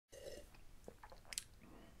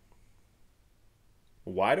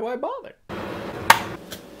why do I bother?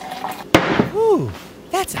 Ooh,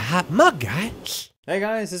 that's a hot mug, guy. Hey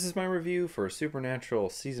guys, this is my review for Supernatural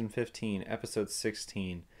Season 15, Episode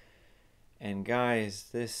 16. And guys,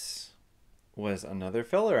 this was another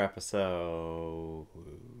filler episode.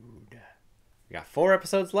 We got 4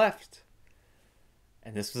 episodes left.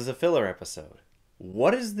 And this was a filler episode.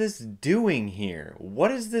 What is this doing here?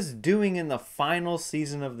 What is this doing in the final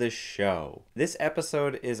season of this show? This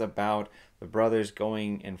episode is about the brothers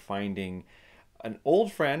going and finding an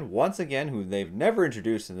old friend, once again, who they've never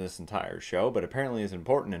introduced in this entire show, but apparently is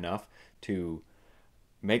important enough to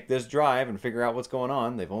make this drive and figure out what's going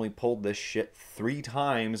on. They've only pulled this shit 3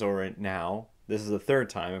 times or now. This is the 3rd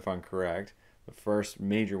time, if I'm correct. The first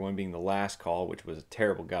major one being the last call, which was a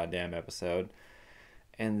terrible goddamn episode.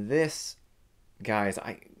 And this, guys,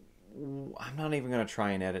 I'm not even going to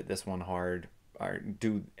try and edit this one hard or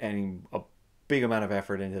do a big amount of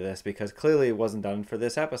effort into this because clearly it wasn't done for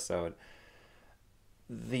this episode.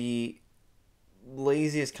 The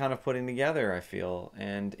laziest kind of putting together, I feel,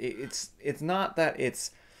 and it's not that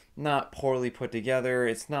it's not poorly put together,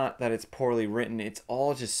 it's not that it's poorly written, it's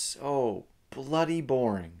all just so bloody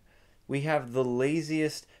boring. We have the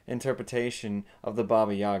laziest interpretation of the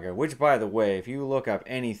Baba Yaga, which, by the way, if you look up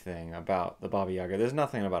anything about the Baba Yaga, there's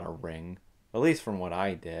nothing about a ring, at least from what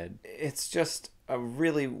I did. It's just a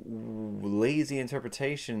really lazy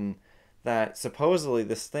interpretation that supposedly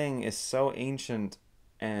this thing is so ancient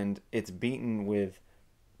and it's beaten with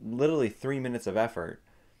literally 3 minutes of effort.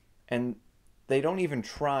 And they don't even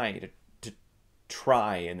try to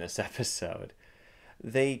try in this episode.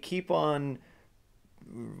 They keep on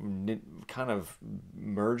kind of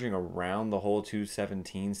merging around the whole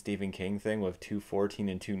 217 Stephen King thing with 214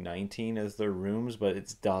 and 219 as their rooms, but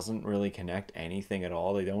it doesn't really connect anything at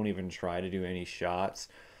all. They don't even try to do any shots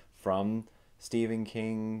from Stephen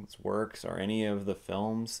King's works or any of the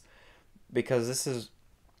films, because this is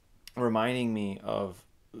reminding me of,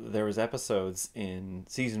 there was episodes in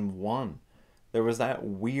season 1. There was that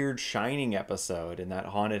weird Shining episode in that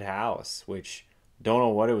haunted house, which don't know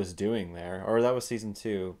what it was doing there. Or that was season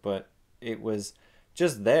 2, but it was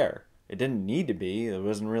just there. It didn't need to be. There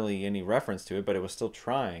wasn't really any reference to it, but it was still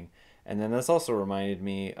trying. And then this also reminded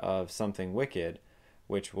me of Something Wicked,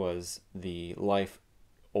 which was the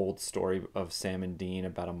old story of Sam and Dean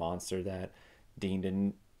about a monster that Dean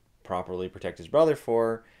didn't properly protect his brother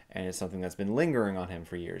for, and it's something that's been lingering on him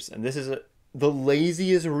for years. And this is the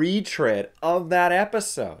laziest retread of that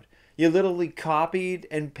episode. You literally copied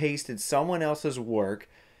and pasted someone else's work,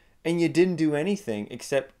 and you didn't do anything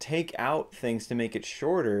except take out things to make it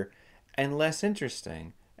shorter and less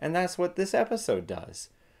interesting. And that's what this episode does.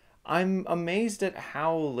 I'm amazed at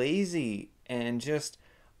how lazy and just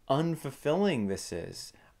unfulfilling this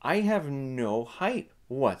is. I have no hype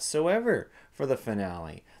whatsoever for the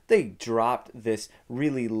finale. They dropped this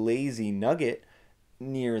really lazy nugget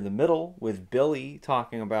near the middle with Billy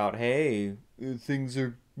talking about, hey, things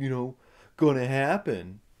are, gonna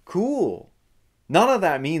happen. Cool. None of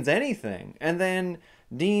that means anything. And then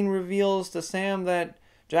Dean reveals to Sam that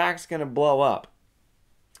Jack's gonna blow up.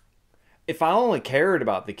 If I only cared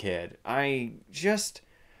about the kid, I'm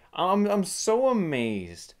so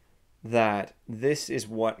amazed that this is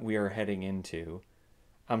what we are heading into.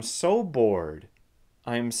 I'm so bored.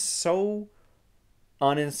 I'm so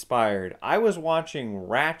uninspired. I was watching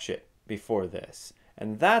Ratchet before this,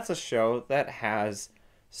 and that's a show that has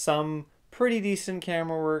some pretty decent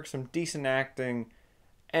camera work, some decent acting,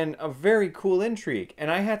 and a very cool intrigue. And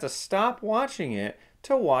I had to stop watching it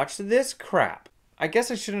to watch this crap. I guess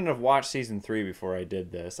I shouldn't have watched season 3 before I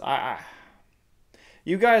did this.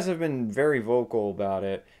 You guys have been very vocal about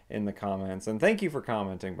it in the comments, and thank you for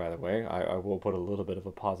commenting, by the way. I will put a little bit of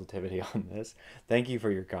a positivity on this. Thank you for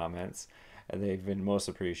your comments. They've been most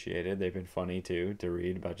appreciated. They've been funny, too, to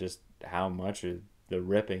read about just how much the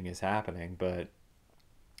ripping is happening. But,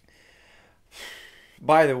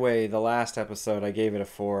 by the way, the last episode, I gave it a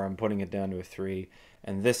 4. I'm putting it down to a 3.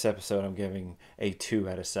 And this episode, I'm giving a 2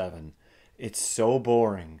 out of 7. It's so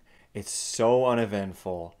boring. It's so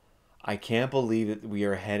uneventful. I can't believe that we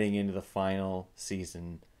are heading into the final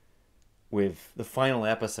season with the final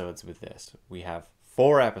episodes with this. We have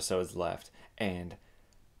 4 episodes left, and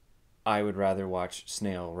I would rather watch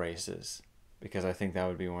snail races because I think that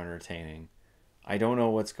would be more entertaining. I don't know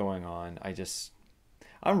what's going on.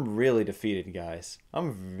 I'm really defeated, guys.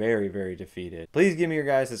 I'm very, very defeated. Please give me your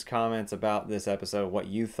guys' comments about this episode, what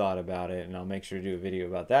you thought about it, and I'll make sure to do a video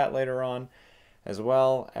about that later on, as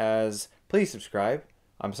well as please subscribe.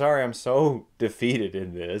 I'm sorry I'm so defeated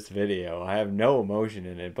in this video. I have no emotion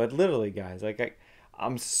in it, but literally, guys,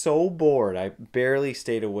 I'm so bored. I barely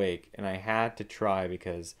stayed awake, and I had to try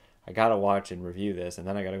because I gotta watch and review this, and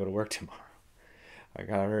then I gotta go to work tomorrow. I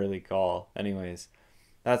got an early call. Anyways,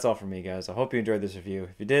 that's all from me, guys. I hope you enjoyed this review.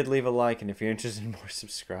 If you did, leave a like, and if you're interested in more,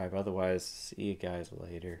 subscribe. Otherwise, see you guys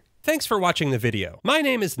later. Thanks for watching the video. My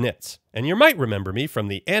name is Nitz, and you might remember me from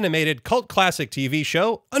the animated cult classic TV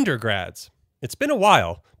show Undergrads. It's been a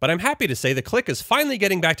while, but I'm happy to say the Clique is finally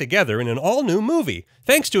getting back together in an all-new movie,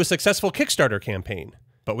 thanks to a successful Kickstarter campaign.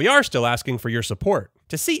 But we are still asking for your support.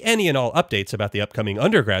 To see any and all updates about the upcoming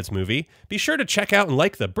Undergrads movie, be sure to check out and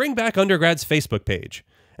like the Bring Back Undergrads Facebook page.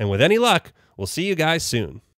 And with any luck, we'll see you guys soon.